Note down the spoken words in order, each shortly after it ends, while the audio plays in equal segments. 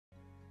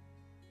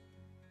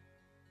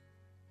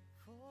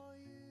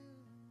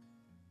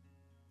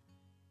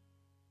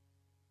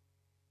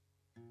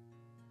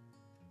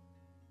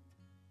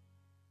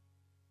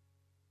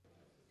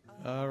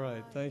All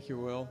right. Thank you,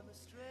 Will.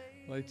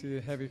 I'd like to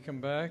have you come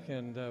back,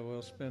 and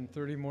we'll spend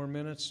 30 more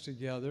minutes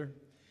together.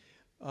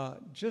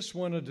 Just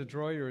wanted to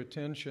draw your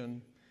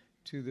attention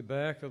to the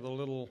back of the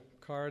little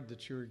card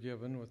that you were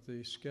given with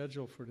the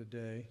schedule for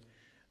today,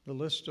 the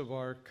list of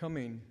our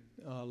coming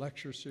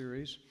lecture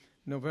series,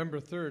 November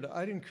 3rd.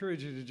 I'd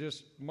encourage you to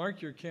just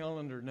mark your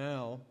calendar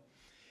now.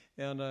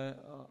 And I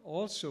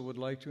also would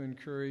like to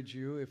encourage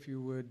you, if you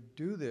would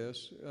do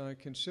this,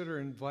 consider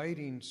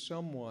inviting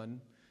someone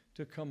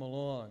to come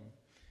along.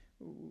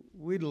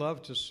 We'd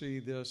love to see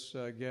this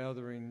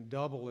gathering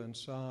double in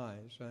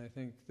size. I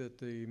think that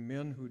the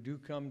men who do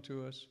come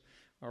to us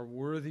are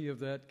worthy of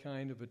that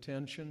kind of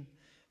attention.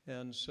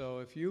 And so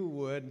if you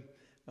would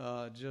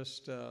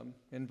just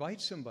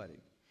invite somebody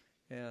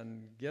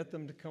and get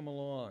them to come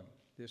along,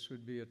 this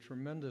would be a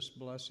tremendous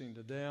blessing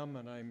to them,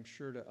 and I'm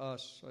sure to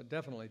us,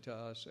 definitely to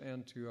us,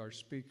 and to our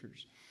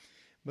speakers.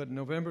 But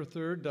November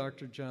 3rd,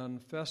 Dr. John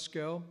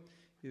Fesco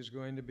is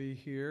going to be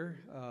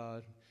here.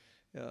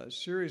 A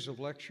series of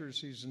lectures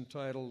he's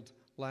entitled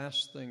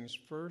Last Things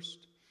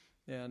First,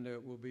 and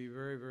it will be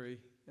very, very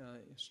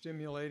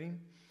stimulating.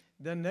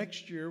 Then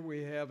next year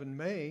we have in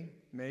May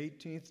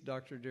 18th,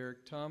 Dr.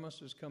 Derek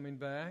Thomas is coming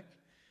back,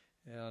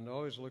 and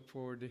always look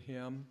forward to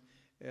him.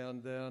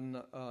 And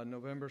then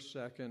November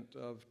 2nd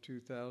of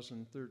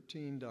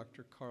 2013,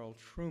 Dr. Carl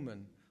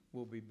Truman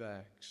will be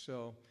back.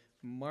 So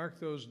mark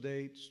those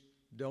dates.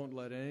 Don't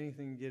let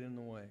anything get in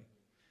the way.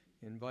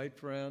 Invite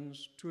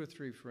friends, 2 or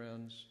 3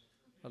 friends.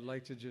 I'd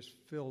like to just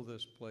fill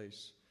this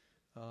place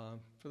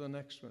for the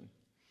next one.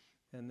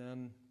 And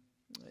then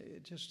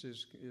it just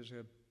is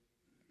a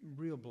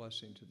real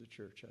blessing to the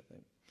church, I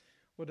think.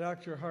 Well,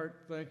 Dr.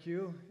 Hart, thank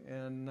you.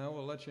 And now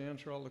we'll let you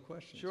answer all the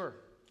questions. Sure.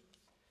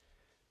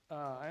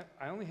 I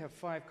only have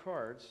 5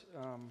 cards.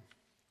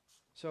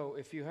 So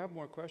if you have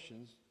more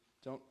questions,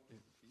 you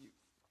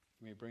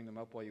may bring them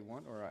up while you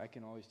want, or I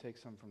can always take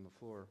some from the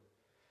floor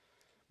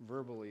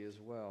verbally as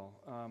well.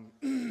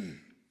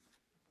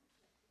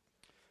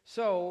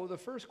 So the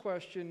first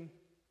question,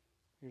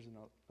 here's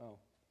another.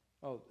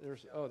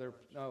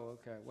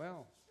 Okay.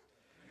 Well,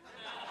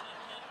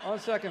 on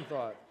second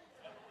thought,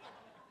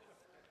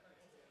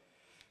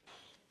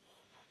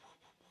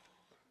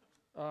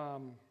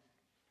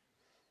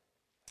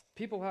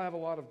 people have a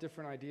lot of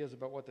different ideas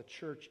about what the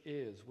church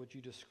is. Would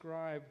you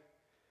describe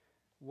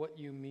what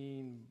you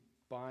mean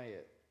by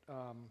it?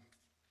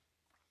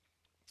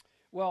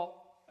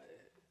 Well,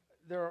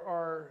 there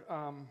are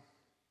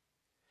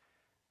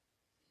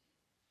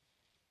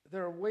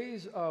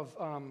ways of,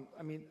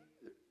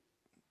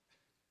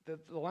 the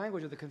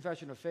language of the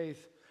Confession of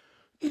Faith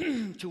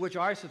to which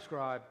I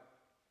subscribe,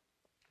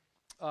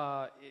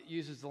 it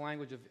uses the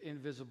language of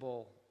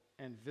invisible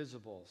and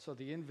visible. So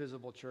the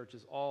invisible church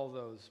is all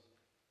those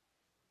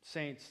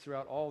saints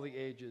throughout all the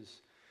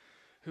ages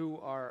who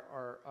are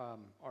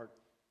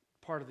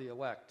part of the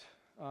elect.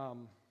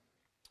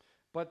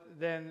 But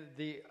then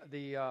they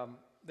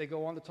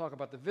go on to talk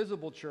about the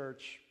visible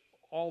church,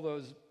 all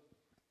those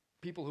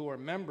people who are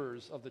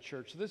members of the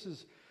church. So this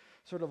is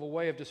sort of a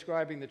way of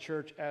describing the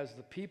church as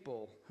the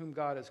people whom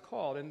God has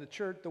called. And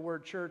the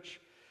word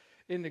church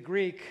in the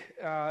Greek,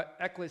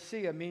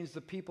 ekklesia, means the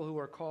people who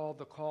are called,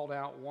 the called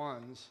out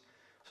ones.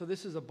 So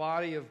this is a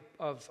body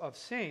of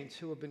saints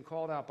who have been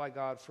called out by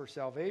God for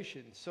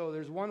salvation. So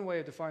there's one way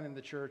of defining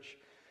the church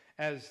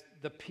as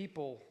the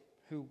people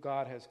who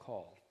God has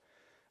called.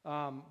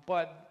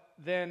 But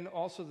then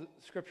also the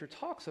Scripture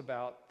talks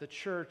about the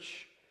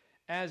church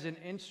as an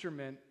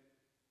instrument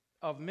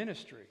of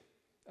ministry.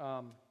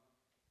 And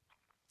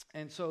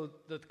so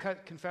the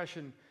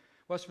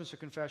Westminster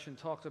Confession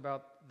talks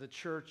about the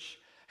church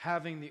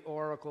having the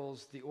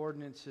oracles, the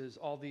ordinances,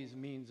 all these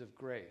means of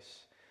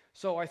grace.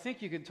 So I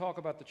think you can talk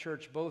about the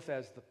church both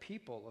as the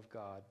people of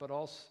God, but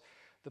also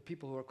the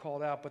people who are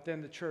called out, but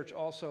then the church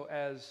also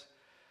as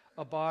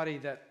a body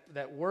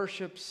that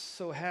worships,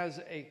 so has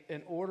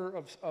an order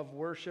of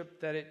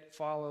worship that it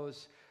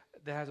follows,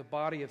 that has a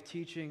body of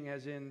teaching,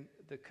 as in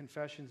the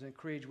confessions and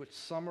creeds, which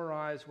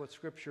summarize what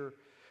Scripture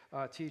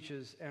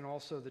teaches, and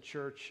also the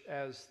church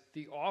as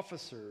the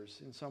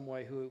officers in some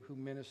way who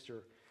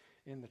minister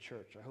in the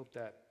church. I hope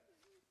that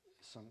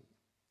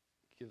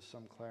gives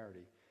some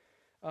clarity.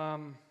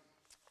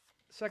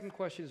 Second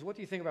question is, what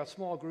do you think about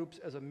small groups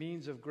as a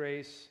means of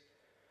grace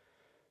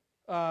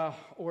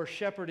or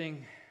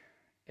shepherding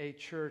a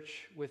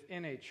church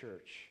within a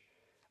church,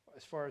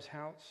 as far as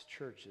house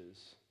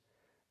churches?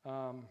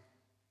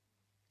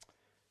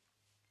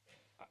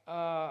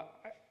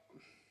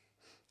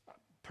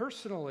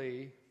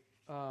 Personally,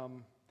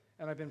 and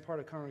I've been part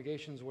of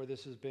congregations where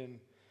this has been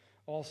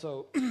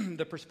also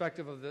the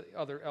perspective of the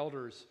other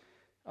elders,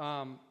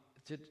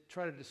 to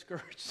try to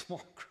discourage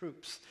small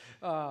groups,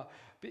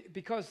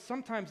 because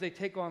sometimes they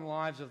take on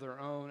lives of their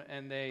own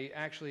and they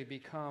actually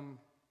become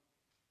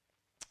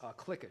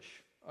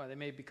cliquish. They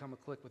may become a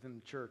clique within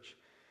the church.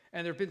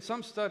 And there have been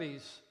some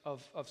studies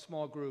of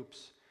small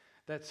groups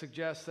that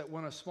suggest that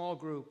when a small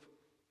group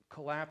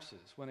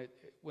collapses, when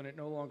it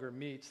no longer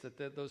meets,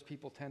 that those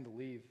people tend to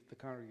leave the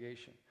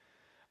congregation.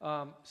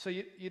 So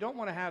you don't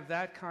want to have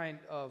that kind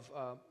of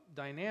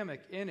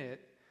dynamic in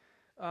it.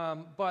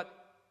 But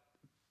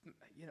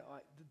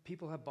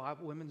people have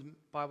women's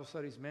Bible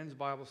studies, men's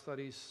Bible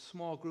studies,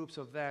 small groups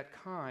of that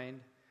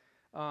kind.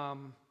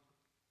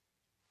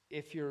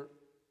 If you're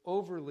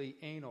overly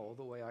anal,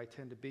 the way I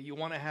tend to be, you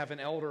want to have an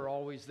elder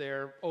always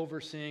there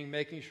overseeing,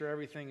 making sure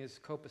everything is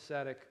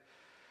copacetic.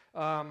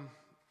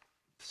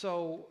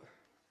 So,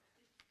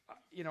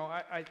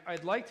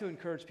 I'd like to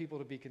encourage people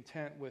to be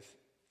content with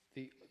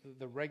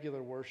the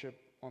regular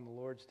worship on the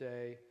Lord's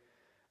Day,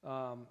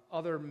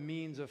 other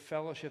means of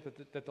fellowship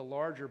that the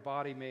larger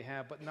body may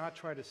have, but not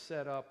try to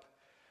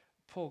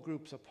pull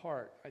groups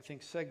apart. I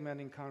think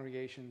segmenting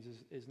congregations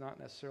is not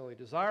necessarily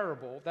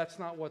desirable. That's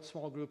not what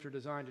small groups are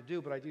designed to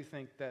do, but I do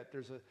think that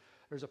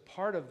there's a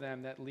part of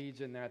them that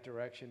leads in that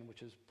direction,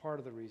 which is part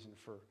of the reason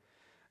for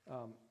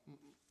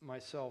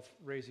myself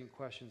raising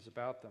questions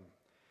about them.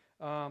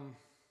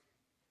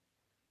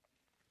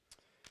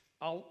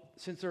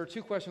 Since there are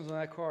two questions on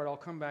that card, I'll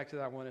come back to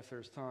that one if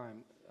there's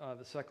time.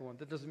 The second one.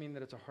 That doesn't mean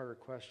that it's a harder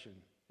question,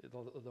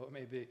 although it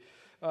may be.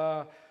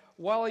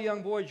 While a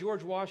young boy,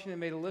 George Washington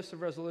made a list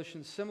of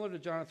resolutions similar to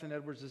Jonathan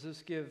Edwards. Does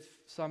this give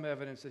some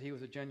evidence that he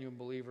was a genuine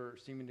believer,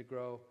 seeming to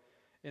grow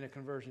in a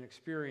conversion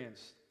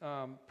experience?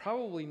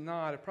 Probably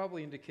not. It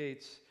probably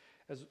indicates,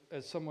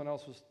 as someone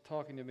else was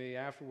talking to me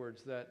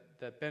afterwards,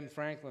 that Ben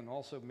Franklin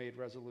also made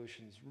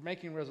resolutions.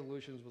 Making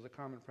resolutions was a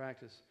common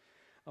practice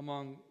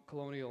among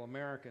colonial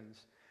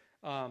Americans.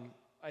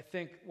 I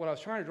think what I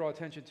was trying to draw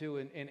attention to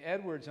in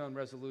Edwards' own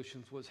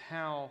resolutions was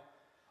how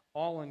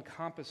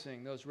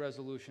all-encompassing those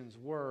resolutions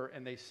were,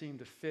 and they seemed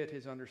to fit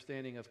his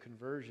understanding of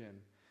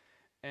conversion.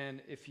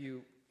 And if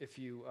you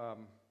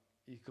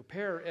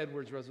compare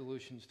Edwards'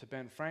 resolutions to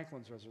Ben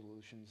Franklin's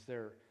resolutions,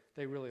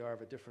 they really are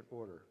of a different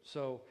order.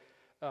 So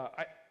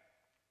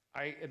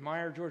I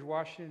admire George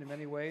Washington in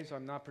many ways.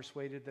 I'm not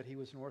persuaded that he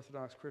was an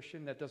Orthodox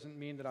Christian. That doesn't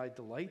mean that I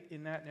delight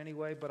in that in any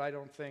way, but I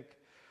don't think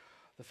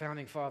the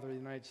founding father of the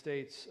United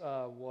States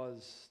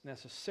was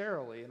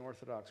necessarily an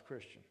Orthodox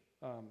Christian,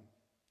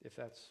 if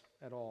that's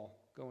at all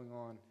going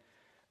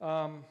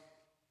on.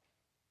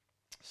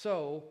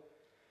 So,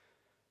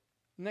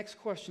 next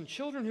question.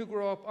 Children who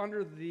grow up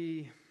under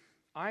the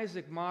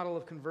Isaac model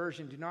of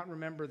conversion do not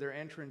remember their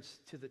entrance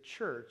to the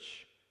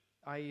church,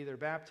 i.e. their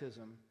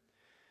baptism.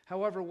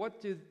 However,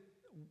 what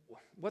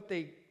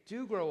they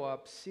do grow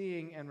up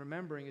seeing and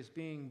remembering is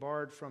being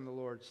barred from the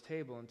Lord's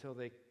table until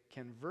they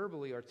can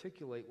verbally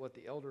articulate what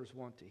the elders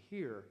want to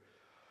hear.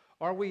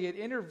 Are we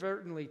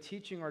inadvertently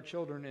teaching our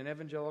children an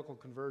evangelical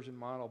conversion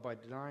model by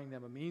denying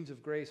them a means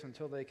of grace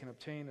until they can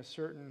obtain a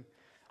certain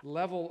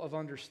level of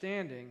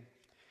understanding?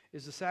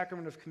 Is the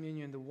sacrament of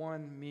communion the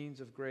one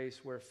means of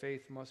grace where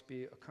faith must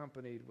be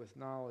accompanied with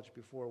knowledge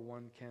before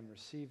one can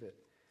receive it?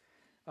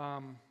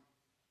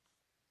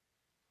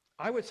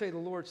 I would say the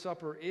Lord's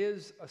Supper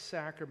is a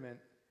sacrament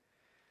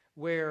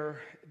where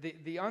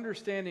the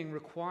understanding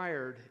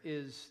required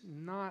is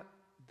not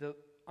the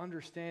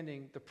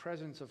understanding the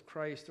presence of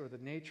Christ or the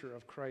nature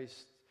of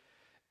Christ's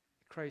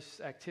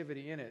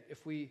activity in it.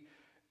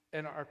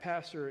 And our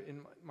pastor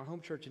in my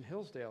home church in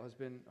Hillsdale has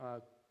been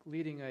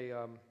leading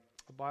a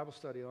Bible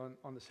study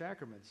on the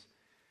sacraments.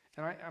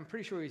 And I'm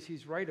pretty sure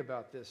he's right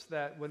about this,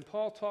 that when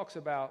Paul talks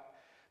about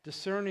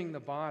discerning the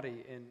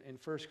body in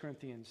 1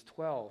 Corinthians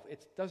 12,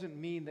 it doesn't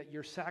mean that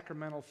your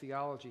sacramental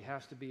theology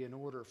has to be in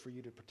order for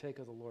you to partake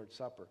of the Lord's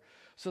Supper.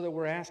 So that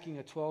we're asking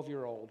a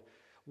 12-year-old,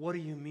 what do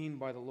you mean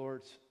by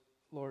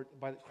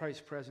by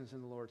Christ's presence in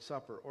the Lord's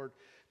Supper? Or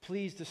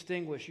please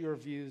distinguish your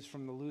views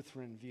from the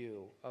Lutheran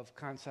view of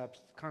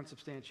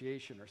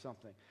consubstantiation or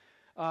something.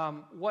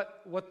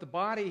 What the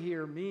body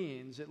here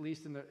means, at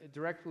least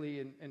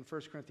directly in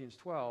 1 Corinthians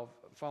 12,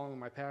 following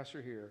my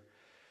pastor here,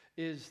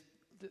 is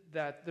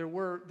that there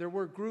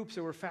were groups,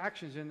 there were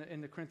factions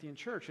in the Corinthian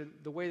church, and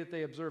the way that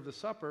they observed the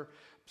supper,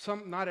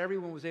 not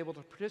everyone was able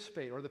to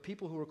participate, or the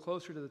people who were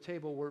closer to the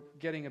table were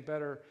getting a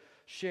better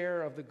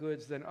share of the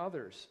goods than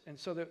others. And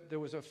so there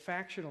was a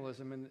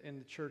factionalism in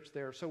the church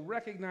there. So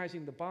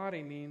recognizing the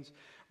body means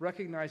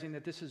recognizing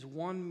that this is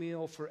one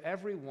meal for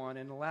everyone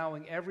and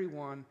allowing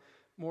everyone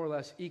more or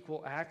less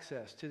equal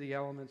access to the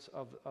elements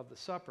of the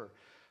supper.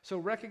 So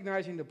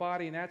recognizing the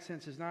body in that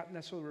sense is not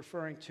necessarily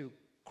referring to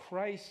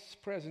Christ's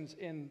presence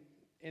in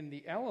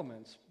the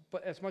elements,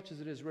 but as much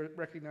as it is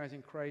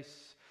recognizing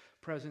Christ's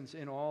presence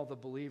in all the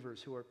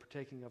believers who are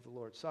partaking of the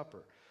Lord's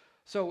Supper.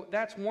 So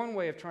that's one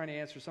way of trying to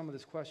answer some of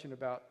this question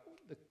about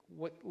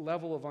what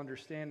level of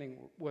understanding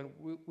when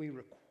we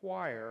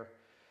require.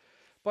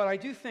 But I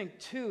do think,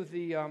 too,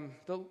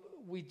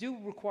 we do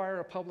require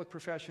a public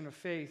profession of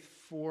faith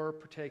for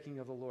partaking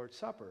of the Lord's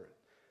Supper,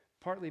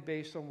 partly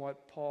based on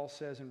what Paul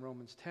says in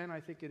Romans 10,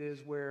 I think it is,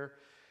 where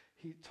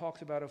he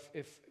talks about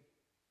if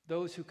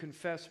those who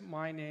confess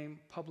my name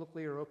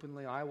publicly or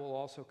openly, I will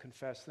also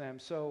confess them.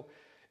 So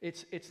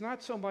it's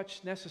not so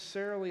much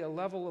necessarily a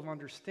level of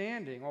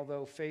understanding,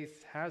 although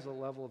faith has a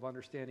level of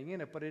understanding in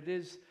it, but it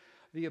is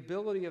the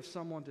ability of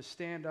someone to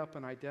stand up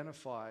and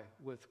identify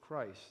with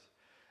Christ.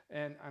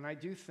 And I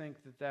do think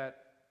that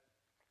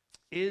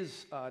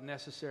is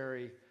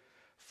necessary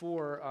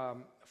for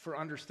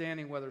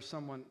understanding whether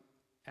someone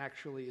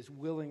actually is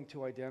willing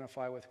to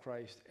identify with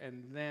Christ,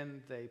 and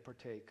then they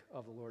partake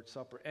of the Lord's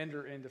Supper,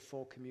 enter into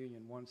full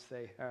communion once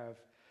they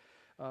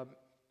have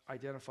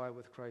identified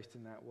with Christ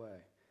in that way.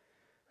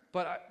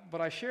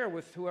 But I share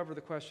with whoever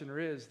the questioner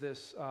is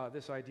this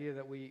idea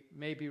that we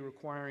may be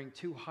requiring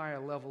too high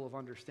a level of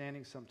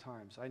understanding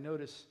sometimes. I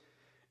notice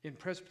in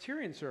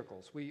Presbyterian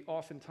circles, we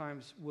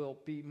oftentimes will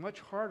be much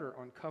harder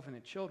on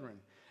covenant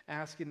children,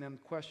 asking them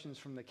questions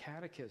from the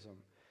catechism.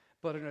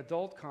 But an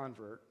adult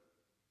convert,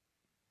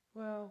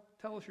 well,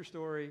 tell us your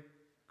story.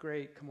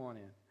 Great, come on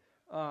in.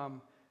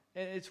 And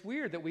it's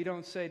weird that we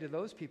don't say to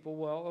those people,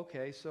 well,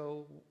 okay,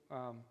 so,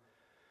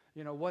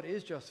 what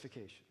is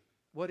justification?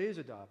 What is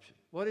adoption?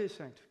 What is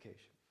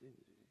sanctification?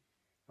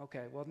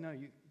 Okay, well, no,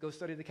 you go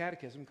study the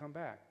catechism, come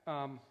back.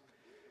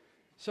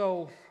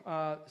 So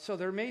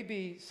there may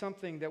be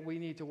something that we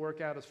need to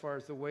work out as far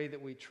as the way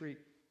that we treat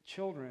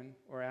children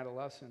or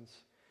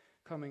adolescents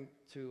coming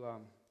to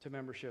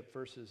membership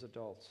versus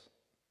adults.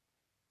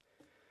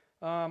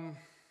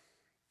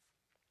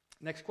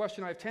 Next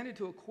question. I've tended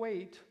to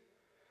equate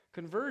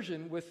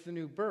conversion with the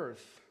new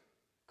birth.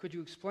 Could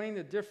you explain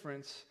the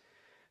difference?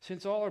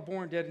 Since all are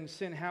born dead in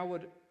sin, how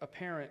would a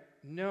parent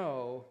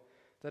know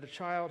that a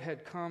child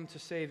had come to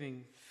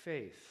saving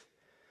faith?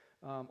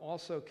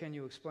 Also, can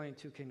you explain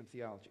two-kingdom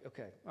theology?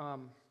 Okay.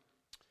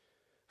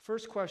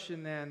 First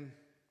question then,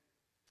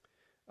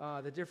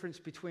 the difference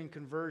between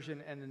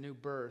conversion and the new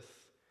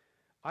birth.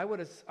 I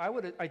would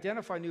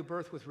identify new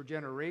birth with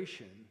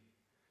regeneration,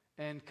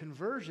 and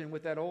conversion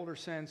with that older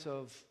sense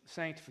of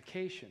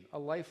sanctification, a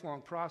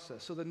lifelong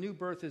process. So the new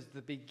birth is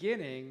the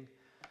beginning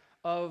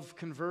of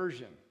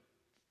conversion.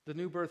 The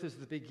new birth is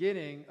the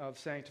beginning of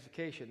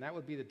sanctification. That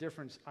would be the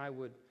difference I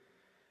would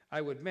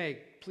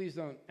make. Please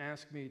don't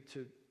ask me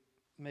to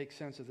make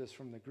sense of this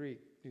from the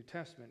Greek New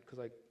Testament, because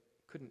I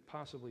couldn't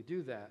possibly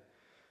do that.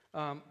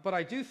 But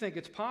I do think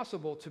it's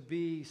possible to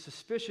be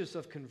suspicious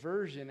of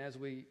conversion as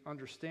we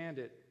understand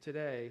it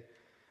today,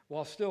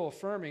 while still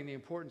affirming the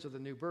importance of the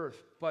new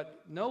birth.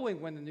 But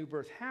knowing when the new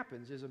birth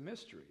happens is a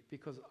mystery,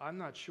 because I'm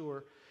not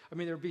sure. I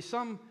mean, there would be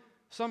some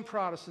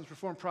Protestants,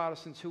 Reformed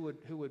Protestants, who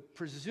would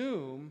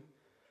presume,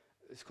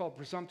 it's called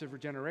presumptive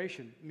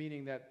regeneration,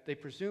 meaning that they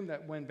presume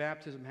that when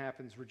baptism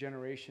happens,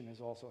 regeneration has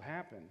also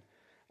happened.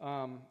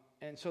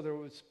 And so there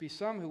would be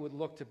some who would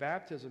look to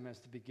baptism as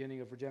the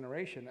beginning of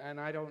regeneration, and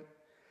I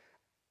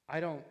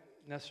don't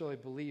necessarily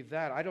believe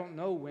that. I don't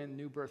know when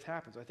new birth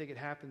happens. I think it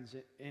happens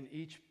in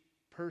each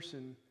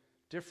person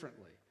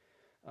differently.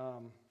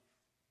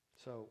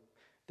 So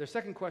the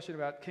second question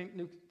about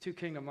two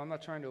kingdom, I'm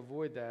not trying to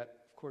avoid that.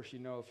 Of course,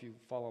 if you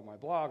follow my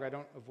blog, I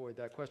don't avoid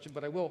that question,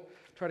 but I will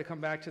try to come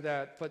back to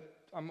that. But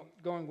I'm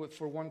going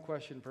for one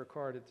question per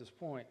card at this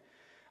point.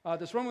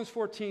 Does Romans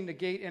 14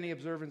 negate any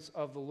observance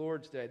of the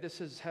Lord's Day? This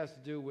has to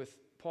do with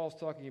Paul's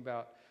talking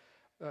about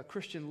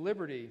Christian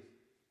liberty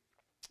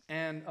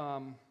and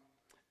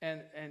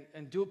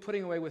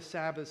putting away with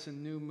Sabbaths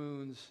and new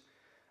moons.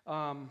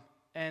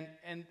 And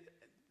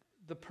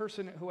the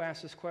person who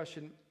asked this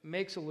question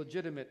makes a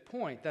legitimate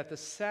point that the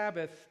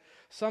Sabbath,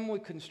 some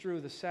would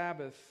construe the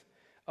Sabbath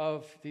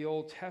of the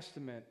Old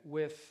Testament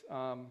with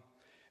a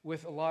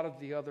lot of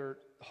the other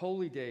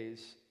holy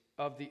days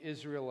of the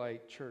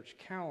Israelite church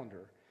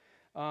calendar.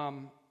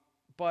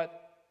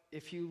 But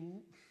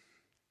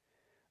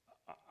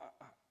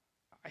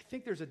I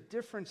think there's a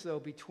difference, though,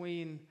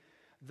 between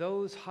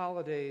those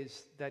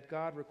holidays that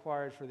God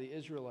required for the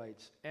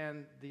Israelites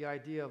and the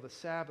idea of a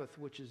Sabbath,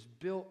 which is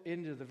built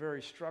into the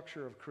very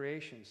structure of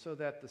creation, so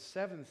that the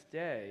seventh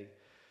day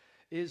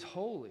is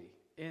holy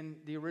in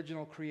the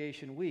original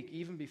creation week,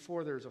 even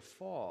before there's a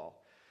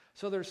fall.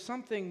 So there's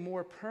something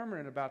more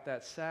permanent about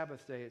that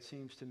Sabbath day, it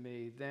seems to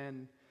me,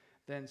 than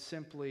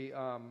simply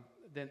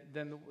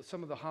than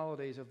some of the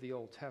holidays of the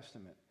Old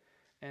Testament.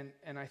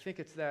 And I think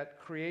it's that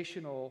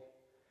creational,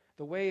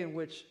 the way in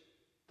which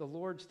the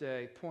Lord's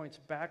Day points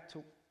back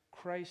to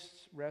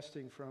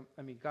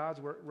God's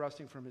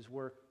resting from his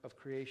work of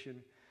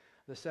creation.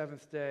 The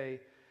seventh day,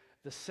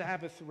 the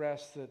Sabbath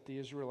rest that the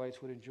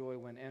Israelites would enjoy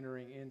when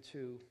entering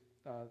into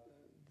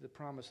the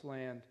promised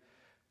land.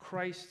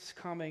 Christ's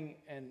coming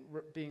and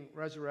being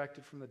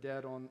resurrected from the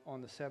dead on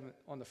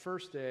the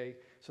first day,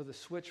 so the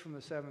switch from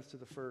the seventh to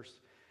the first,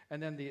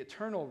 and then the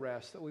eternal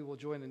rest that we will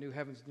enjoy in the new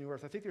heavens and new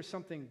earth. I think there's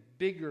something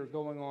bigger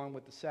going on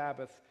with the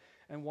Sabbath,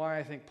 and why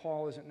I think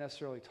Paul isn't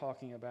necessarily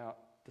talking about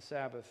the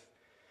Sabbath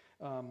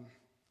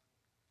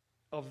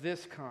of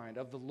this kind,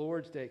 of the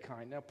Lord's Day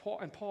kind. Now,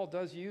 Paul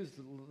does use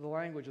the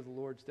language of the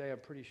Lord's Day, I'm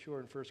pretty sure,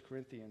 in 1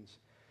 Corinthians,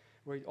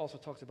 where he also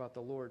talks about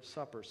the Lord's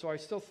Supper. So I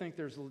still think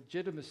there's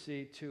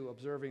legitimacy to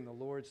observing the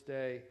Lord's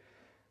Day,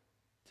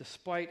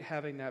 despite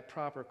having that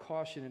proper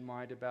caution in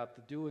mind about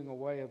the doing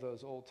away of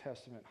those Old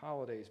Testament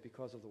holidays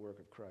because of the work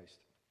of Christ.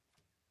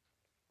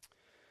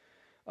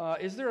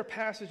 Is there a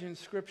passage in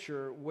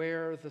Scripture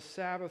where the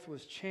Sabbath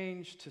was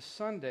changed to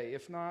Sunday?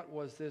 If not,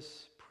 was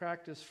this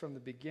practiced from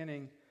the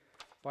beginning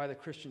by the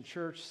Christian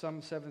church?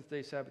 Some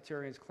Seventh-day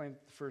Sabbatarians claim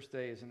that the first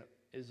day is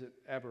is it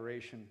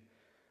aberration?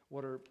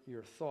 What are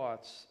your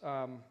thoughts?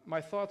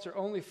 My thoughts are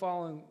only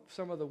following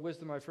some of the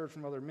wisdom I've heard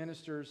from other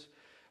ministers.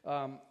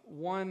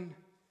 One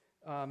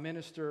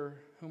minister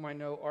whom I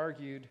know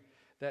argued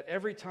that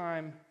every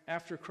time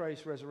after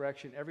Christ's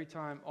resurrection, every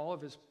time all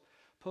of his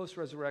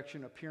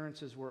post-resurrection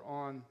appearances were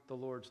on the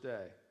Lord's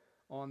Day,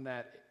 on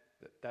that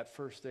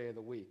first day of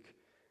the week,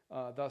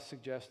 thus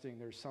suggesting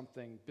there's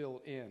something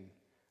built in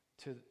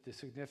to the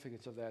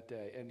significance of that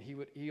day. And he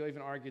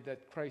even argued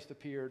that Christ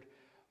appeared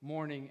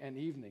morning and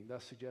evening,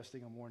 thus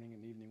suggesting a morning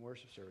and evening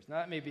worship service. Now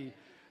that may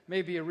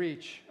be a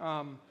reach.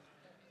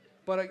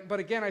 But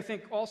again, I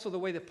think also the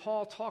way that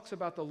Paul talks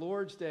about the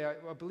Lord's Day,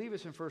 I believe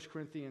it's in 1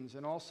 Corinthians,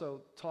 and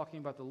also talking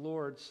about the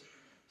Lord's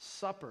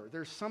Supper.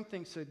 There's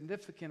something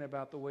significant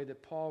about the way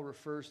that Paul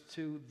refers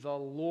to the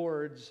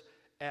Lord's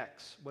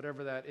X,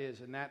 whatever that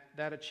is, and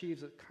that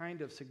achieves a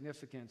kind of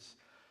significance.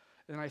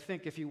 And I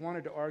think if you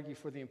wanted to argue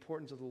for the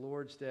importance of the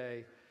Lord's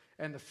Day,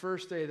 and the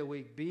first day of the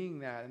week being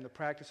that, and the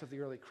practice of the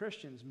early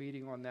Christians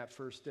meeting on that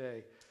first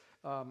day,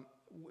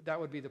 that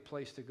would be the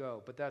place to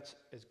go. But that's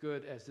as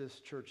good as this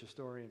church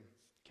historian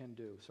can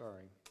do.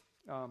 Sorry.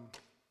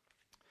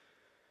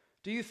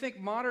 Do you think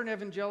the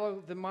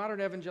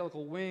modern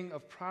evangelical wing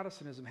of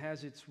Protestantism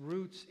has its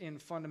roots in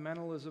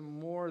fundamentalism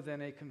more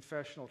than a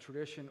confessional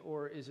tradition,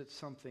 or is it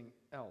something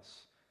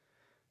else?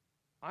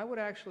 I would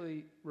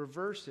actually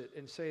reverse it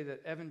and say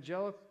that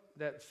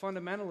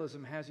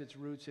fundamentalism has its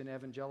roots in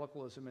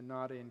evangelicalism and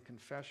not in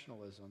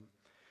confessionalism.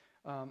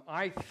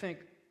 I think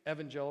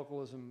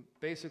evangelicalism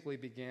basically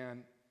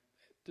began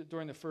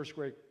during the First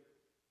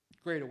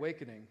Great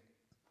Awakening.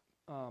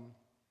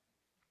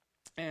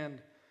 And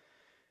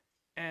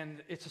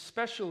it's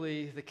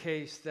especially the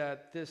case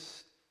that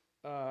this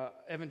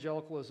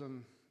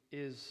evangelicalism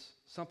is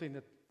something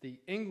that the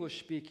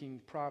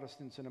English-speaking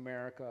Protestants in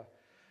America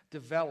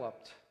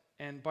developed.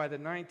 And by the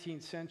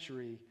 19th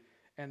century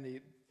and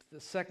the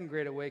Second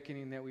Great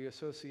Awakening that we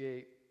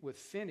associate with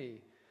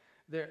Finney,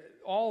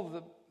 all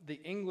of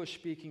the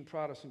English-speaking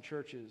Protestant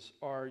churches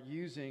are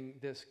using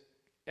this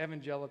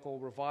evangelical,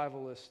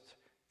 revivalist,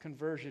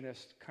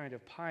 conversionist kind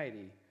of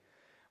piety.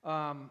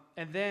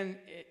 And then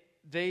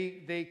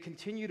they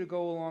continue to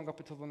go along up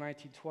until the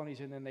 1920s,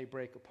 and then they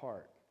break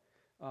apart.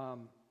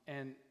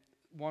 And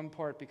one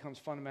part becomes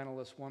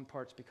fundamentalist, one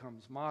part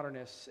becomes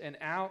modernists. And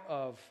out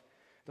of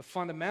the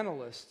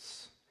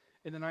fundamentalists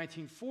in the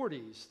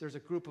 1940s, there's a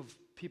group of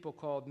people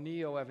called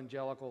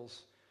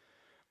neo-evangelicals,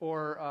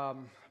 or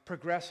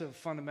progressive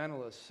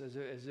fundamentalists,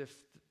 as if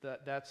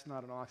that's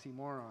not an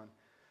oxymoron.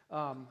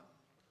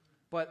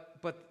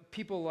 But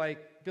people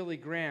like Billy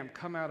Graham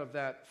come out of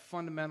that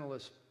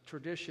fundamentalist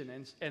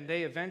tradition, and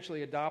they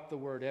eventually adopt the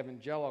word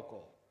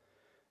evangelical.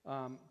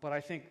 But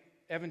I think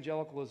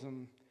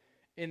evangelicalism,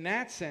 in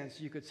that sense,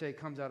 you could say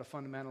comes out of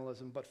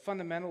fundamentalism, but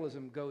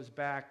fundamentalism goes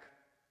back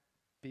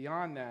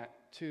beyond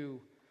that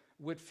to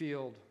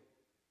Whitefield,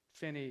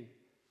 Finney,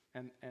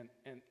 and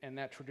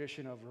that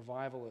tradition of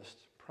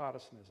revivalist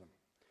Protestantism,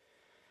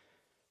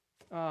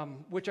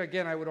 which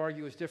again I would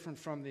argue is different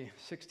from the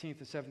 16th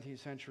and 17th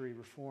century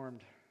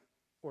Reformed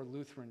or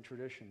Lutheran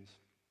traditions.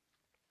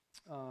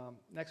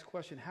 Next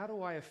question: how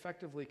do I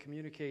effectively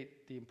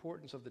communicate the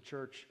importance of the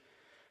church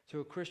to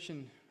a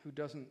Christian who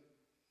doesn't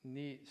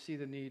see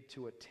the need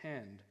to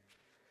attend?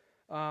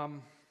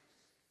 I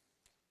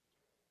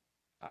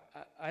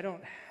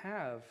don't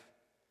have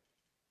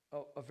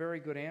a very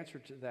good answer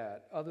to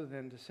that, other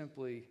than to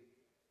simply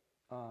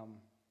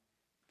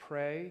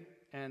pray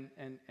and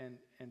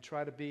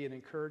try to be an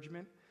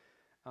encouragement.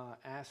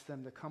 Ask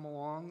them to come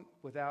along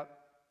without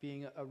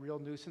being a real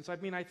nuisance. I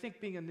mean, I think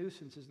being a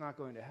nuisance is not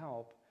going to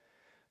help.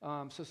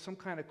 So some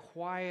kind of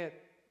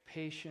quiet,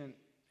 patient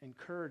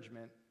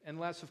encouragement,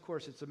 unless, of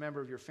course, it's a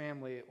member of your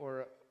family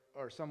or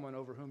someone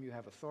over whom you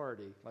have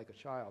authority, like a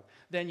child.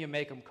 Then you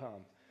make them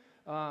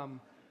come.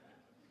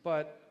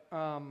 But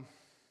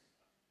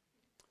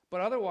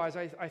otherwise,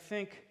 I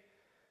think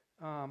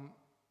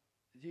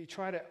you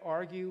try to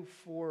argue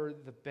for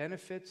the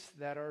benefits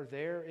that are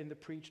there in the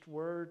preached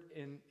word,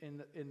 in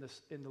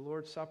the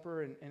Lord's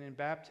Supper, and in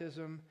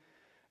baptism,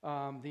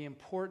 the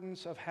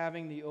importance of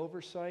having the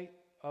oversight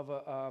of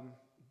a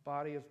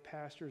body of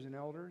pastors and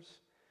elders.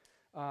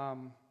 I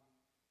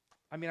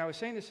mean, I was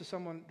saying this to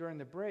someone during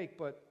the break,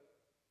 but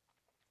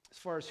as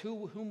far as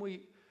whom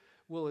we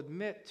will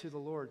admit to the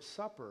Lord's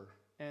Supper,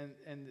 and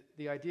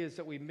the idea is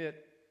that we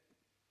admit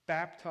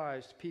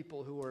baptized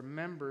people who are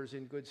members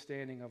in good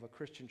standing of a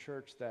Christian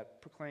church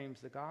that proclaims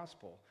the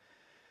gospel.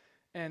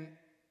 And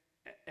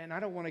I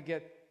don't want to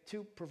get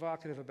too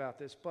provocative about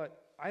this,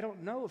 but I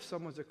don't know if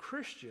someone's a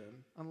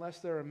Christian unless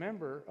they're a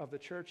member of the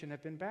church and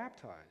have been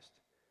baptized.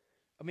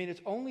 I mean,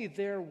 it's only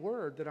their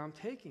word that I'm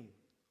taking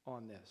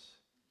on this.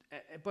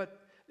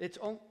 But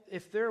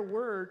if their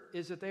word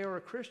is that they are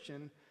a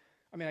Christian,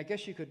 I mean, I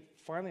guess you could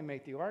finally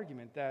make the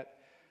argument that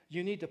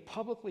you need to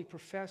publicly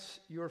profess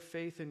your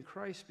faith in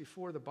Christ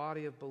before the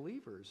body of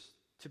believers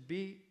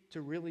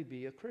to really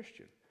be a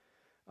Christian,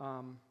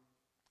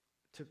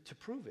 to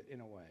prove it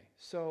in a way.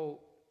 So,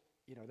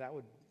 that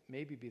would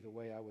maybe be the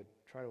way I would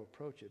try to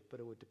approach it, but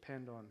it would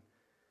depend on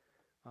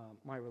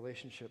my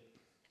relationship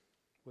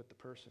with the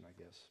person, I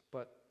guess.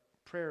 But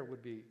prayer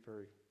would be a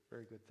very,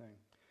 very good thing.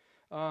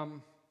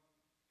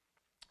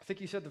 I think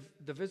you said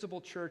the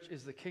visible church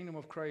is the kingdom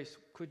of Christ.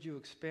 Could you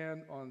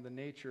expand on the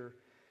nature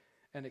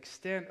and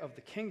extent of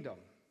the kingdom?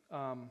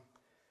 And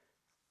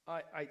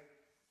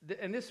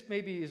this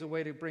maybe is a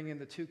way to bring in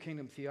the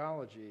two-kingdom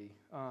theology.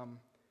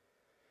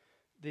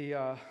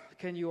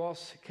 Can you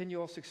also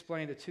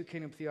explain the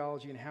two-kingdom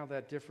theology and how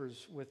that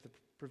differs with the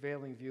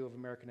prevailing view of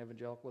American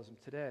evangelicalism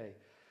today?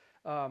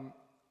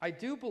 I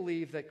do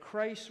believe that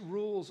Christ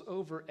rules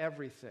over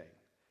everything,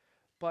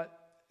 but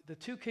the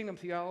two-kingdom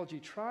theology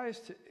tries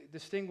to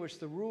distinguish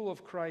the rule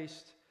of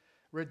Christ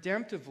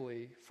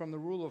redemptively from the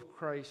rule of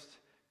Christ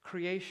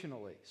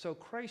creationally. So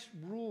Christ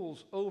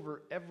rules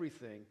over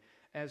everything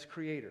as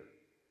creator,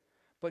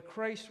 but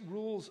Christ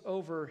rules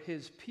over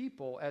his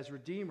people as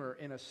redeemer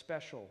in a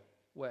special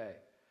way.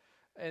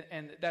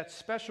 And that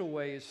special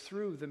way is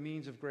through the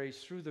means of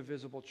grace, through the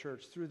visible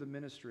church, through the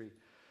ministry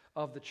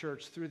of the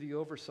church, through the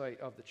oversight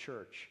of the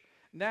church.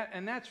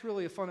 And that's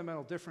really a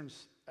fundamental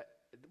difference,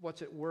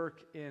 what's at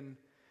work in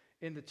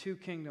the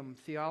two-kingdom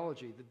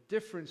theology, the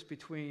difference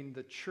between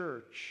the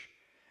church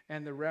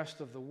and the rest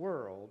of the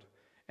world,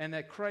 and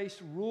that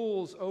Christ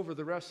rules over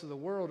the rest of the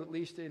world, at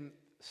least in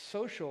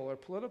social or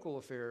political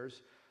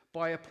affairs,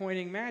 by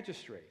appointing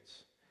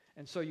magistrates.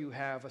 And so you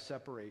have a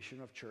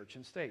separation of church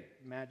and state.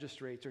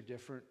 Magistrates are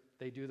different.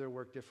 They do their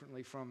work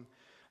differently from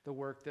the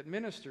work that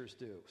ministers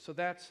do. So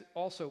that's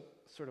also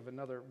sort of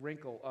another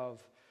wrinkle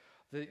of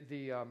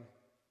the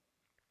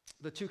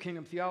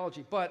two-kingdom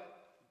theology. But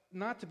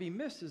not to be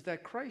missed is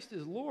that Christ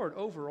is Lord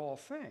over all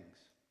things.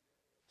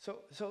 So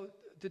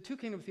the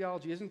two-kingdom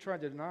theology isn't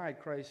trying to deny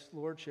Christ's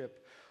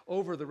lordship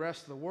over the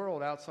rest of the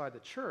world outside the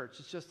church.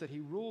 It's just that he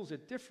rules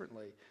it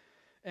differently.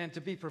 And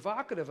to be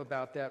provocative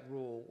about that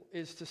rule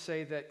is to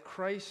say that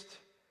Christ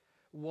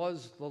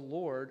was the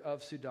Lord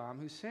of Saddam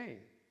Hussein.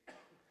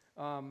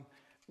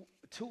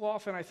 Too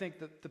often I think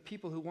that the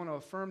people who want to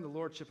affirm the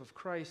lordship of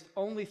Christ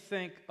only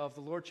think of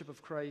the lordship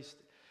of Christ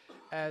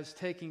as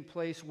taking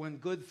place when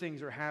good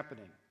things are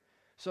happening.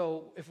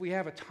 So if we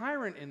have a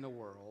tyrant in the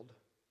world,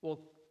 well,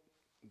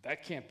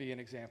 that can't be an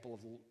example of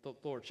the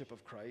lordship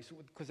of Christ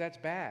because that's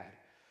bad.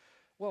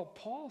 Well,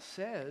 Paul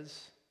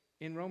says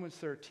in Romans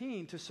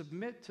 13 to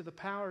submit to the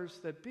powers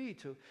that be,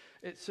 to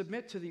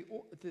submit to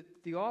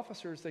the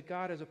officers that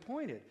God has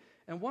appointed.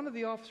 And one of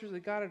the officers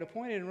that God had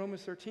appointed in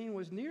Romans 13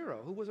 was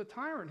Nero, who was a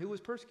tyrant, who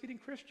was persecuting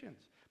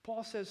Christians.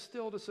 Paul says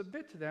still to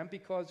submit to them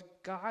because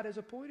God has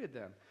appointed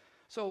them.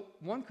 So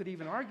one could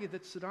even argue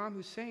that Saddam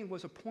Hussein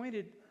was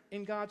appointed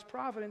in God's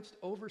providence to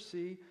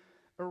oversee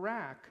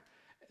Iraq.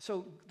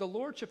 So the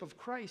lordship of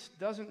Christ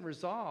doesn't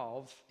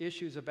resolve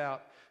issues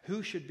about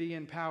who should be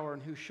in power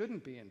and who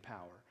shouldn't be in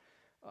power.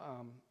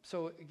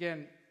 So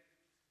again,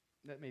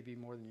 that may be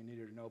more than you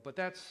needed to know, but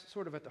that's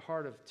sort of at the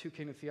heart of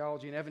two-kingdom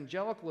theology. And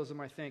evangelicalism,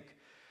 I think,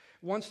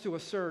 wants to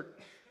assert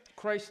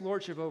Christ's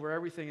lordship over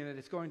everything, and that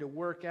it's going to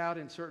work out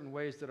in certain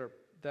ways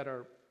that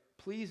are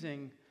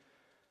pleasing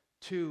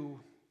to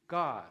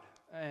God.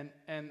 And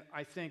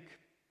I think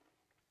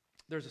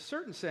there's a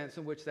certain sense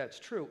in which that's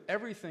true.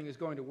 Everything is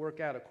going to work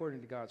out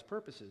according to God's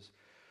purposes.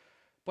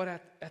 But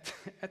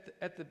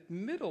at the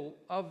middle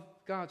of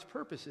God's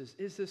purposes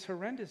is this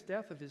horrendous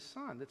death of his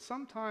son, that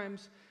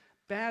sometimes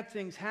bad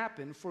things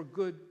happen for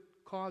good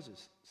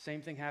causes.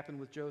 Same thing happened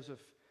with Joseph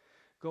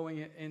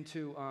going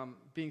into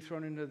being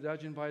thrown into the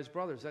dungeon by his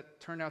brothers.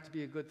 That turned out to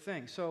be a good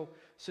thing. So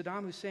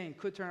Saddam Hussein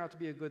could turn out to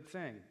be a good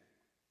thing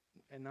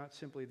and not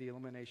simply the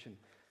elimination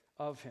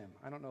of him.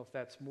 I don't know if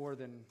that's more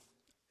than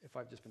if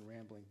I've just been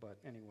rambling, but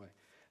anyway.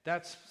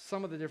 That's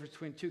some of the difference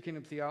between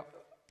two-kingdom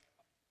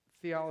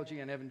theology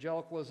and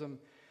evangelicalism,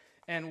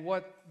 and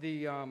what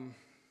the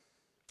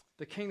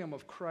kingdom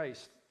of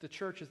Christ, the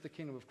church is the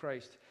kingdom of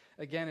Christ,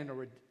 again in a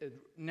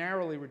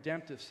narrowly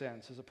redemptive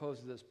sense as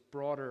opposed to this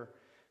broader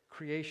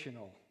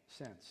creational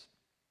sense.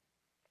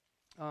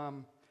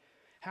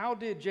 How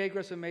did J.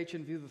 Gresham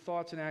Machen view the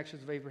thoughts and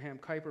actions of Abraham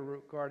Kuyper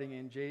regarding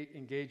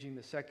engaging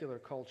the secular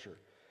culture?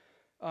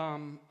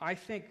 I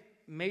think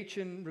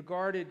Machen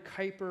regarded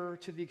Kuyper,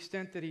 to the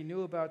extent that he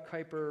knew about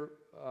Kuyper,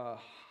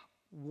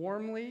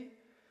 warmly.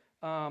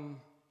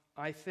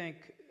 I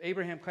think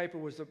Abraham Kuyper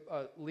was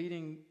a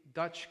leading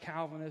Dutch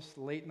Calvinist,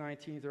 late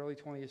 19th, early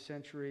 20th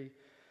century,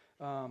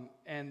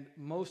 and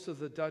most of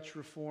the Dutch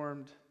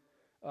Reformed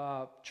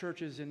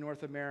churches in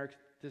North America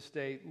this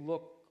day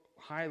look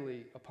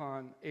highly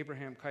upon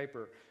Abraham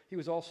Kuyper. He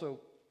was also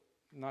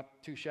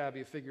not too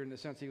shabby a figure in the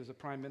sense he was a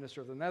prime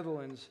minister of the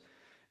Netherlands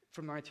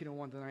from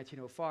 1901 to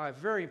 1905.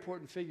 Very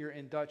important figure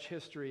in Dutch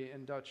history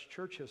and Dutch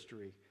church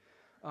history.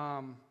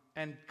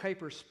 And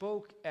Kuyper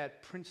spoke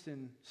at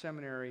Princeton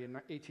Seminary in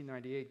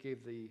 1898,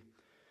 gave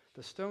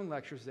the Stone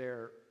lectures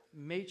there.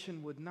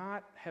 Machen would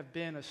not have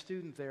been a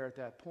student there at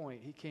that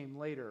point. He came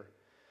later.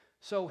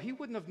 So he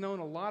wouldn't have known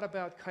a lot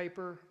about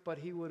Kuyper, but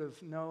he would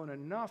have known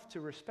enough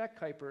to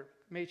respect Kuyper.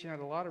 Machen had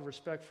a lot of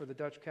respect for the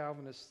Dutch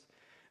Calvinists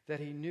that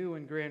he knew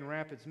in Grand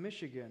Rapids,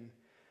 Michigan.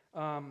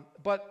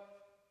 But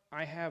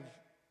I have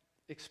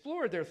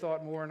explored their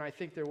thought more, and I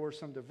think there were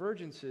some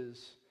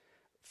divergences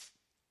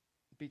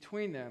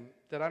between them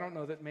that I don't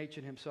know that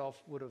Machen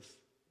himself would have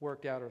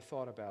worked out or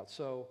thought about.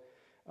 So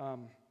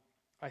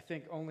I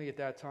think only at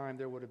that time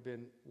there would have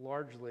been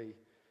largely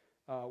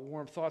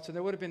warm thoughts, and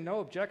there would have been no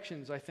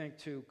objections, I think,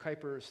 to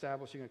Kuyper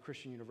establishing a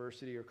Christian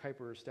university or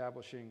Kuyper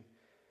establishing,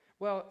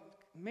 well,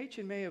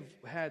 Machen may have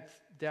had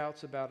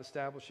doubts about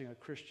establishing a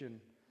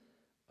Christian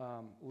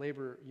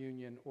labor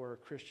union or a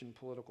Christian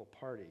political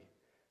party.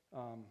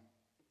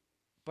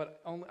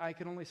 But I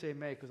can only say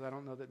may because I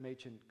don't know that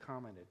Machen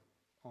commented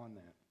on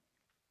that.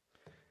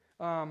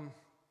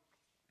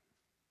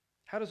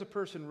 How does a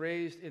person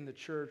raised in the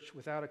church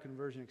without a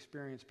conversion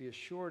experience be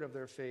assured of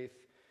their faith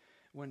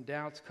when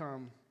doubts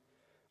come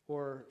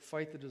or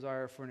fight the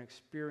desire for an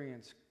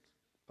experience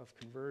of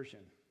conversion?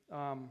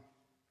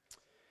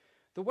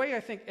 The way I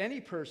think any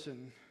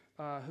person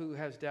who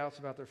has doubts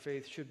about their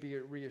faith should be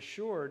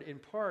reassured, in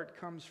part,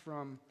 comes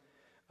from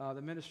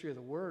the ministry of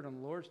the Word on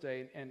the Lord's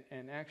Day,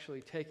 and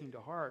actually taking to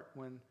heart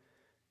when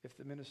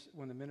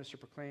the minister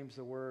proclaims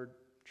the Word,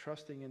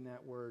 trusting in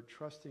that Word,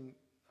 trusting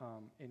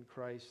in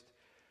Christ.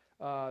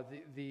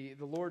 The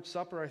Lord's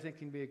Supper, I think,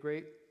 can be a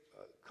great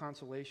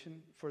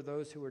consolation for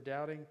those who are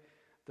doubting.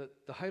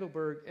 The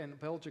Heidelberg and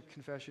Belgic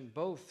Confession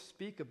both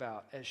speak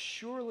about, as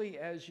surely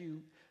as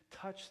you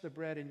touch the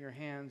bread in your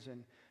hands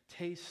and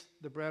taste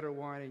the bread or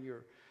wine in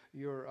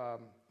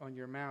on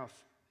your mouth,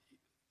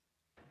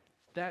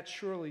 that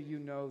surely you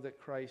know that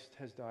Christ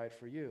has died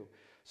for you.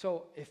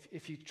 So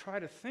if you try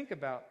to think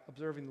about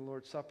observing the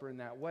Lord's Supper in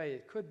that way,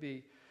 it could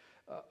be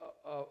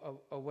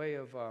a way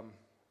of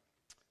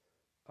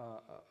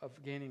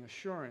gaining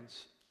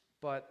assurance.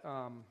 But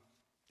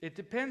it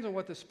depends on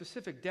what the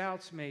specific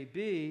doubts may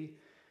be,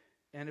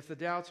 and if the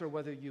doubts are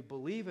whether you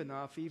believe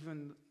enough,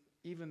 even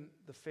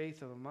the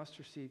faith of a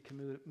mustard seed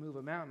can move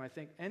a mountain. I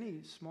think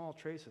any small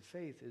trace of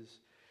faith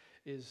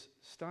is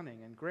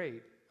stunning and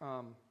great.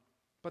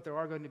 But there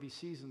are going to be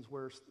seasons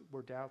where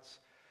doubts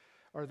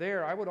are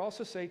there. I would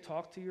also say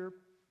talk to your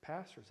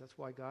pastors. That's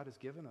why God has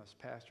given us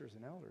pastors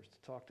and elders,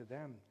 to talk to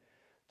them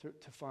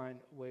to find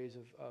ways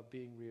of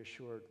being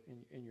reassured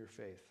in your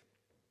faith.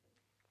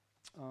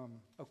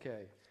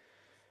 Okay.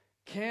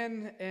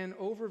 Can an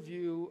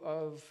overview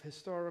of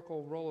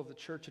historical role of the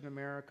church in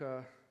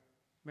America's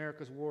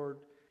war,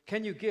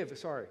 can you give,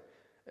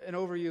 an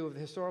overview of the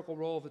historical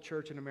role of the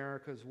church in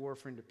America's war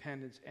for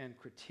independence and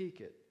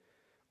critique it?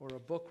 Or a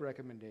book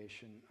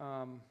recommendation.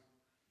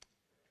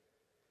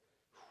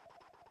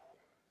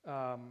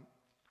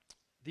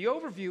 The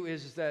overview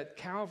is that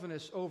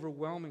Calvinists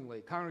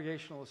overwhelmingly,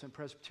 Congregationalists and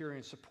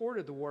Presbyterians,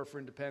 supported the war for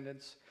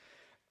independence.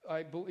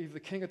 I believe the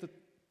king at the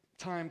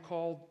time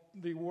called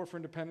the war for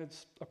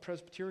independence a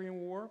Presbyterian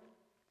war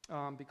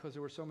because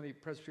there were so many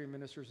Presbyterian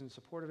ministers in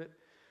support of it.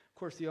 Of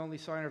course, the only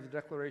signer of the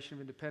Declaration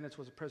of Independence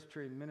was a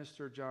Presbyterian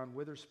minister, John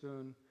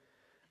Witherspoon.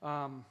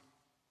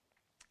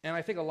 And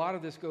I think a lot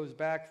of this goes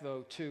back,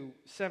 though, to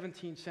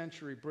 17th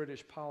century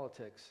British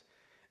politics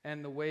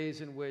and the ways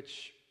in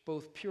which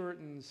both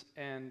Puritans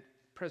and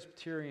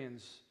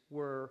Presbyterians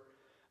were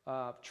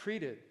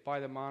treated by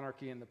the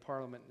monarchy and the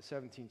Parliament in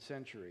the 17th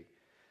century.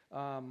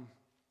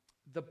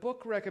 The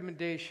book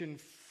recommendation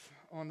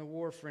on the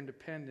war for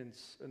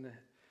independence and the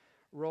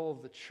role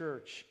of the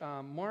church,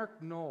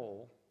 Mark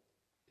Knoll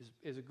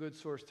is a good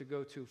source to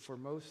go to for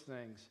most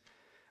things.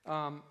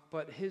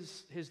 But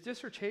his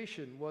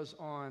dissertation was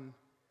on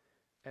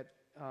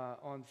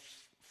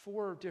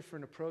four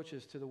different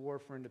approaches to the war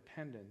for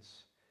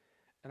independence.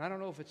 And I don't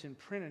know if it's in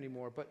print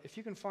anymore, but if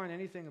you can find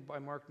anything by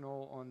Mark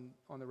Knoll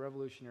on the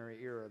Revolutionary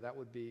era, that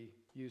would be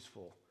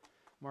useful.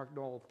 Mark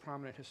Knoll,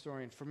 prominent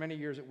historian for many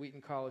years at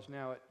Wheaton College,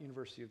 now at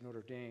University of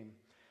Notre Dame.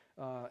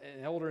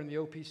 An elder in the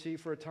OPC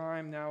for a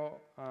time, now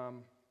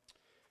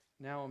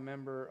a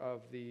member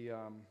of the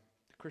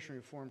Christian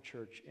Reformed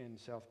Church in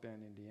South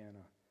Bend,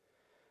 Indiana.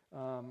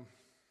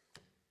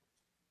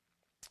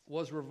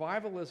 Was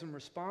revivalism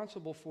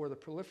responsible for the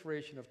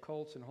proliferation of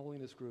cults and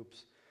holiness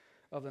groups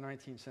of the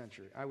 19th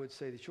century? I would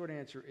say the short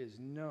answer is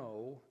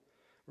no.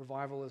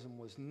 Revivalism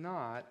was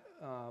not.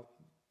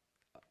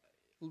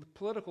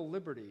 Political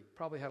liberty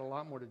probably had a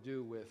lot more to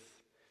do with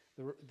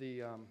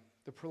the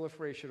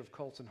proliferation of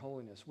cults and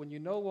holiness. When you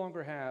no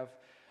longer have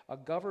a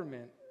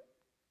government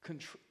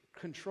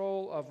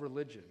control of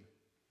religion,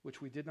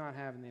 which we did not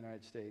have in the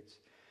United States,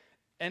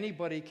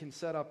 anybody can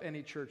set up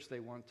any church they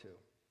want to.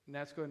 And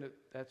that's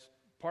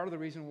part of the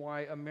reason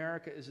why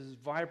America is as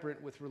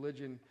vibrant with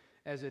religion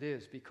as it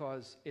is,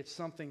 because it's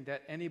something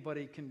that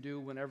anybody can do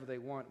whenever they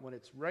want. When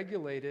it's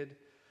regulated,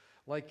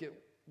 like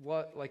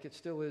it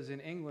still is in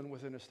England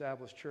with an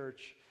established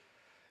church,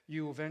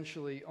 you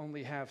eventually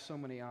only have so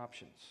many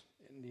options.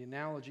 And the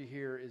analogy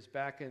here is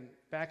back in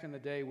the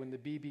day when the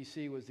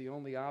BBC was the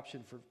only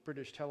option for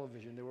British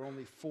television, there were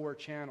only 4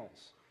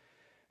 channels.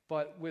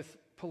 But with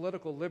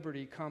political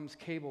liberty comes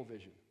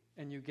cablevision,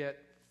 and you get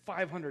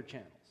 500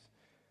 channels.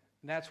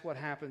 And that's what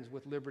happens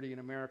with liberty in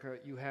America.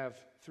 You have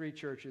 3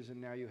 churches,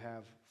 and now you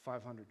have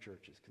 500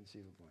 churches,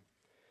 conceivably.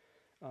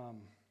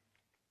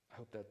 I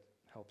hope that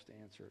helps to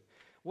answer it.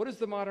 What is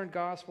the modern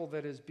gospel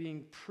that is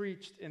being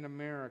preached in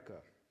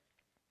America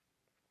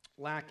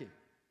lacking?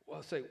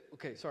 Well,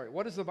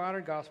 what is the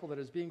modern gospel that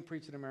is being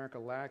preached in America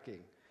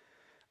lacking?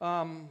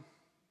 I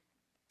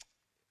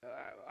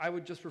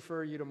would just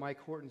refer you to Mike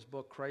Horton's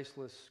book,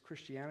 Christless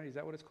Christianity. Is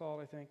that what it's called,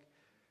 I think?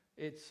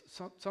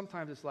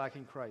 Sometimes it's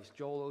lacking Christ.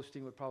 Joel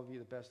Osteen would probably be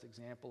the best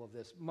example of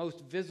this, most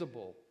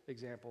visible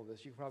example of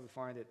this. You can probably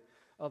find it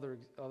other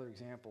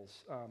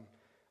examples.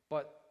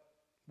 But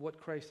what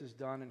Christ has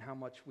done and how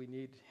much we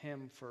need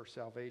him for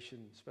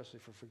salvation, especially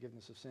for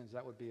forgiveness of sins,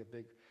 that would be a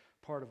big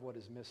part of what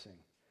is missing.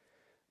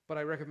 But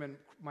I recommend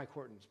Mike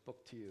Horton's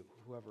book to you,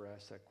 whoever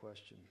asked that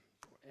question,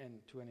 and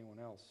to anyone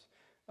else.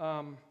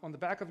 On the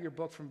back of your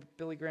book, From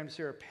Billy Graham to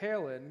Sarah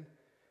Palin,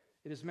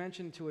 it is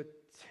mentioned to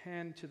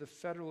attend to the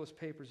Federalist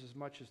Papers as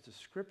much as to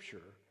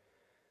Scripture.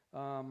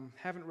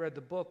 Haven't read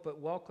the book, but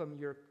welcome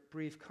your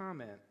brief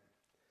comment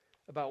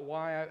about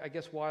why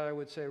I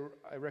would say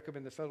I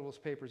recommend the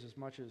Federalist Papers as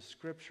much as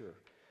Scripture.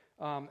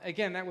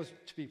 Again, that was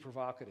to be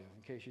provocative,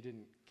 in case you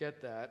didn't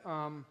get that.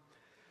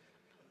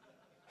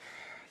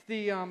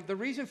 The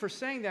reason for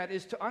saying that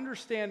is to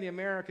understand the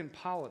American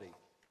polity.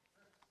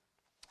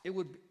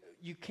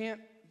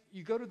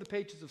 You go to the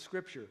pages of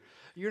Scripture,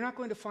 you're not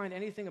going to find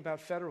anything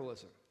about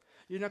federalism.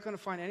 You're not going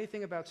to find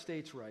anything about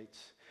states'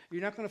 rights.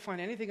 You're not going to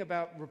find anything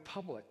about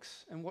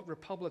republics and what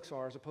republics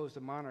are as opposed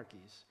to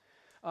monarchies.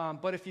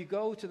 But if you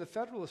go to the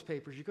Federalist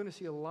Papers, you're going to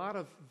see a lot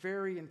of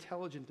very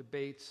intelligent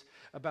debates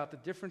about the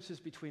differences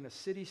between a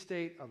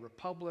city-state, a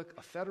republic,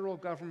 a federal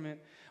government,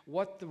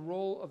 what the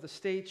role of the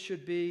states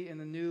should be in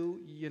the new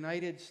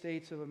United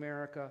States of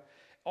America.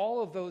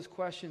 All of those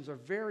questions are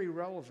very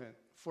relevant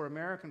for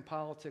American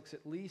politics,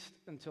 at least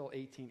until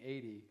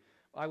 1880.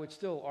 I would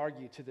still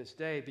argue to this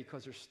day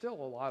because there's still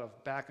a lot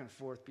of back and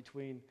forth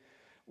between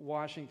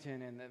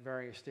Washington and the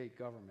various state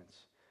governments.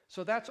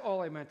 So that's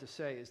all I meant to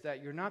say, is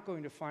that you're not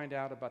going to find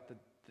out about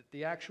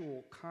the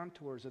actual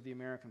contours of the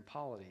American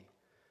polity,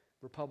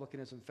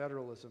 republicanism,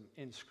 federalism,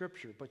 in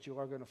Scripture, but you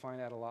are going to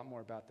find out a lot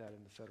more about that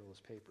in the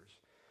Federalist Papers.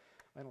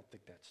 I don't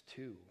think that's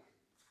too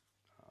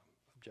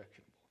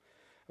objectionable.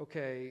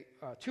 Okay,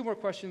 two more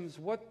questions.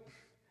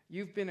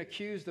 You've been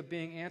accused of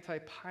being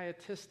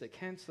anti-pietistic,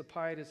 hence the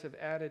pietists have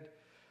added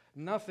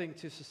nothing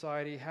to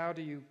society. How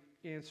do you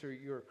answer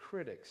your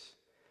critics?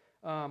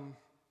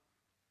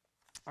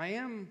 I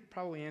am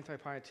probably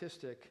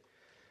anti-pietistic,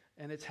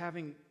 and it's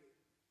having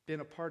been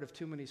a part of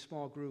too many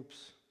small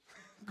groups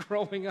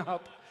growing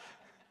up.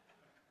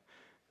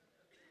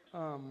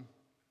 And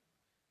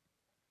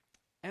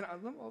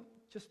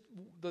just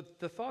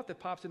the thought that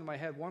pops into my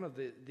head, one of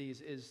these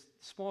is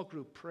small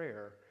group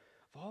prayer.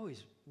 I've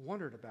always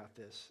wondered about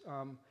this.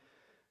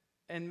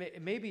 And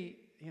maybe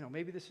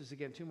this is,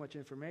 again, too much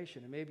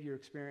information, and maybe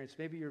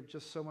you're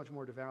just so much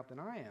more devout than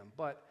I am.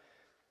 But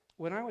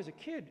when I was a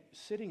kid,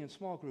 sitting in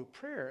small group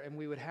prayer, and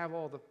we would have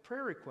all the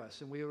prayer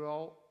requests, and we would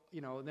all,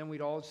 then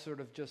we'd all sort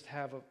of just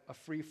have a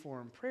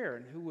free-form prayer,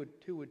 and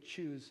who would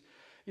choose,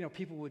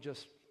 people would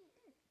just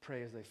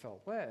pray as they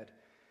felt led.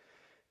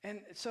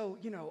 And so,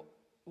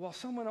 while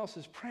someone else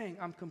is praying,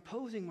 I'm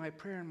composing my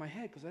prayer in my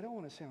head because I don't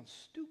want to sound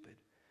stupid.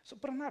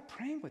 But I'm not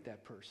praying with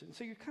that person.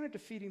 So you're kind of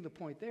defeating the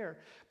point there.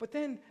 But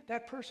then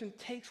that person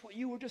takes what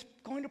you were just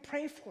going to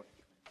pray for.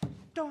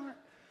 Darn.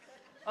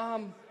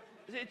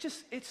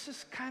 It's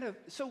just kind of,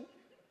 so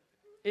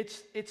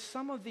it's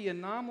some of the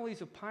anomalies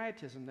of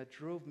pietism that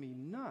drove me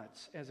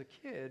nuts as a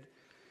kid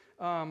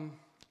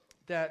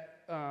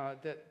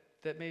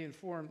that may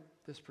inform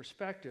this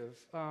perspective.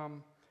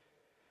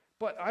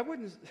 But I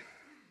wouldn't,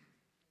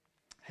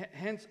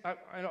 hence,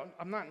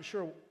 I'm not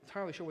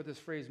entirely sure what this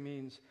phrase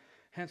means.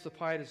 Hence, the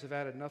pietists have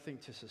added nothing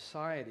to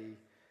society.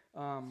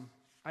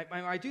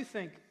 I do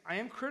think, I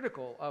am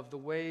critical of the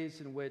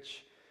ways in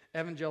which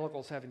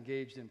evangelicals have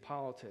engaged in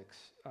politics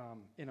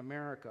in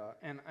America,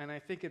 and I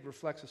think it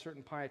reflects a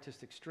certain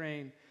pietistic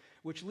strain,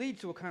 which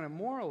leads to a kind of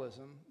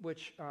moralism,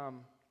 which,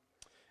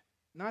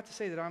 not to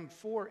say that I'm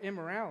for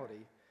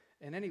immorality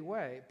in any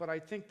way, but I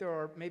think there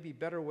are maybe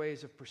better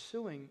ways of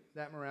pursuing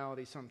that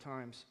morality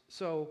sometimes.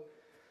 So,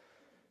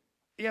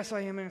 yes,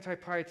 I am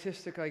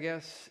anti-pietistic, I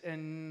guess,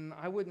 and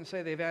I wouldn't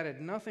say they've added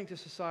nothing to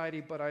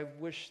society, but I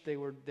wish they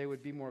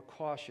would be more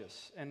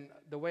cautious. And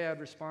the way I'd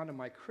respond to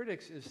my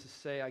critics is to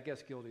say, I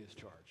guess guilty as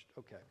charged.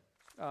 Okay.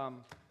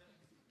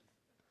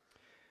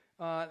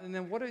 And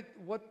then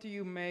what do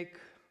you make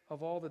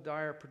of all the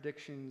dire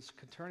predictions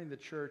concerning the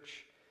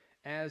church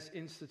as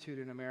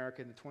instituted in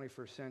America in the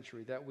 21st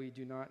century, that we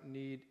do not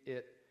need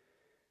it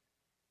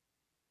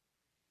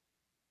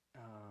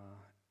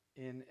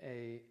in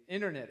a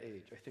internet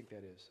age, I think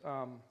that is.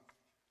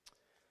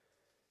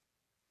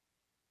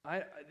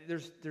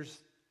 There's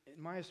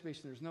in my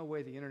estimation, there's no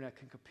way the internet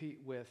can compete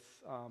with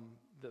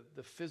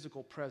the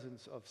physical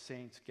presence of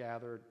saints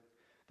gathered,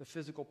 the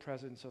physical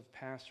presence of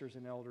pastors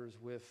and elders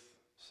with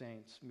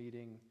saints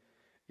meeting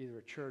either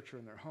at church or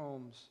in their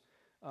homes.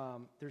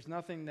 There's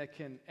nothing that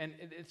can, and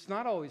it's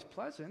not always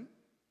pleasant.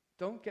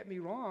 Don't get me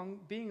wrong.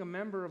 Being a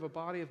member of a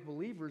body of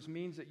believers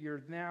means that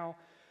you're now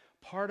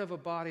part of a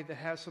body that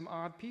has some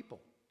odd people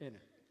in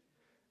it.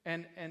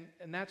 And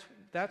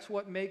that's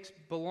what makes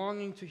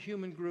belonging to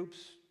human groups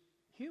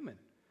human.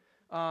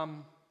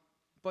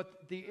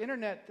 But the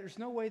internet, there's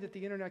no way that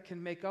the internet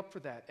can make up for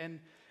that. And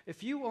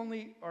if you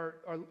only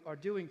are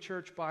doing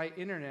church by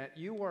internet,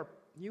 you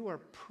are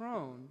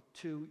prone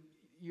to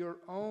your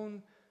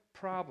own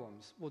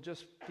problems will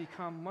just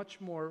become much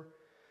more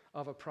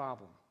of a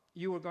problem.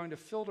 You are going to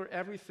filter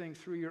everything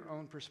through your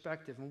own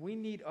perspective. And we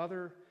need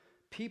other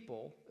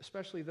people,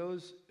 especially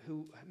those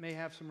who may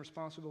have some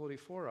responsibility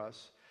for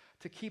us,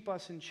 to keep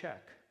us in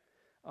check.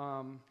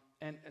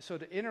 And so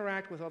to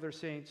interact with other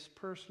saints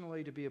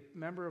personally, to be a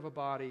member of a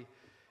body,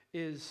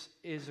 is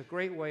a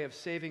great way of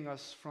saving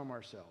us from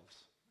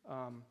ourselves.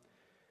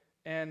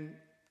 And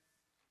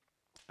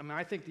I mean,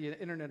 I think the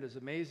internet is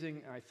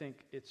amazing. I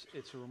think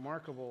it's a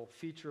remarkable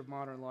feature of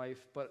modern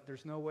life, but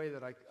there's no way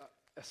that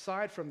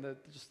aside from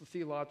just the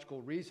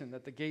theological reason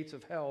that the gates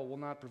of hell will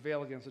not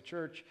prevail against the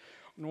church,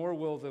 nor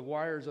will the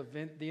wires of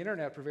the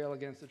internet prevail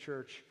against the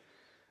church.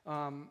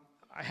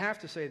 I have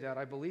to say that.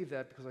 I believe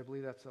that because I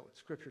believe that's what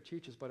Scripture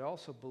teaches, but I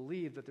also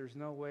believe that there's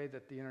no way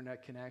that the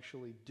internet can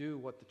actually do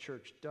what the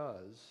church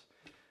does,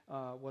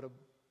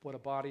 what a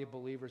body of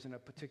believers in a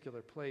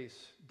particular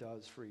place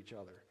does for each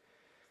other.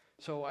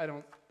 So I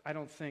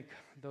don't think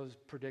those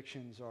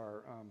predictions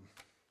are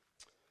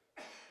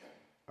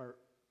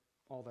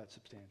all that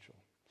substantial.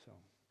 So,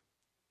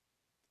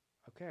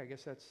 okay, I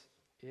guess that's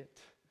it.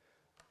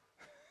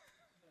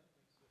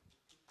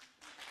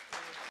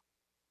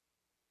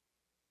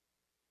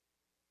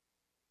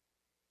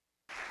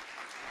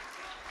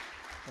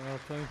 Well,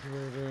 thank you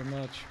very, very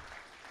much.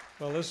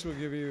 Well, this will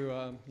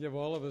give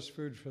all of us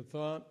food for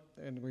thought,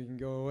 and we can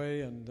go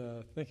away and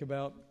think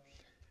about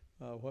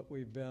what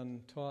we've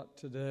been taught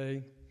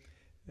today.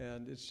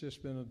 And it's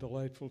just been a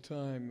delightful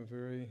time, a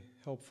very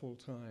helpful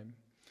time.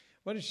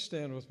 Why don't you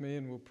stand with me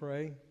and we'll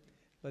pray,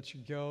 let you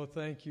go.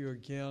 Thank you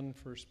again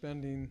for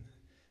spending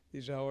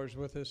these hours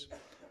with us.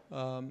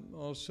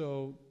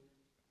 Also,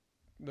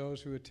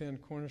 those who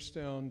attend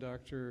Cornerstone,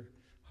 Dr.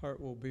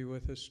 Hart will be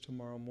with us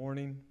tomorrow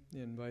morning. I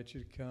invite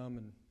you to come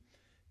and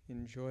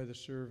enjoy the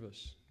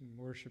service and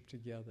worship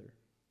together.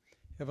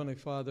 Heavenly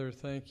Father,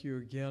 thank you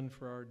again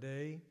for our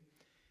day,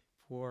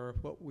 for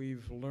what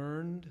we've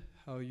learned,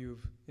 how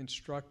you've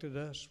instructed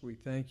us. We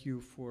thank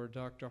you for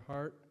Dr.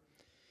 Hart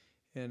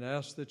and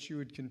ask that you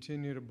would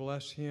continue to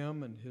bless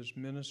him and his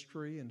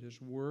ministry and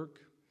his work.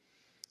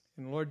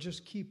 And Lord,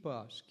 just keep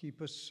us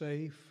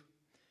safe.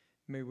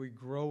 May we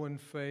grow in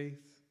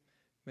faith.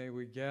 May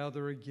we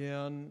gather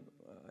again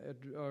at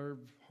our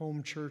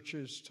home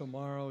churches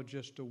tomorrow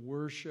just to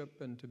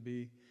worship and to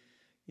be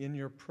in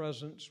your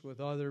presence with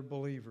other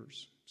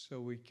believers. So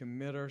we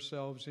commit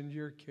ourselves into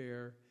your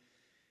care.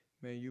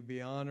 May you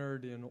be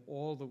honored in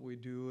all that we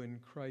do. In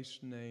Christ's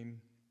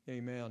name,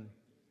 amen.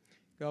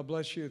 God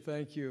bless you.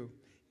 Thank you.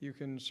 You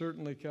can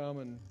certainly come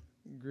and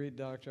greet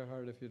Dr.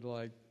 Hart if you'd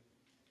like.